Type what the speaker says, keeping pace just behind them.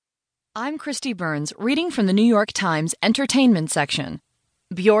I'm Christy Burns, reading from the New York Times Entertainment section.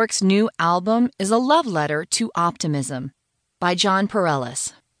 Björks' new album is a love letter to optimism, by John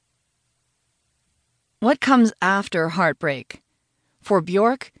Pareles. What comes after heartbreak? For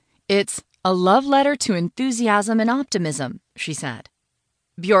Björk, it's a love letter to enthusiasm and optimism, she said.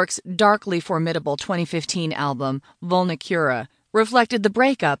 Björk's darkly formidable 2015 album, Vulnicura, reflected the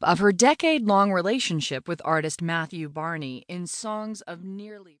breakup of her decade-long relationship with artist Matthew Barney in songs of nearly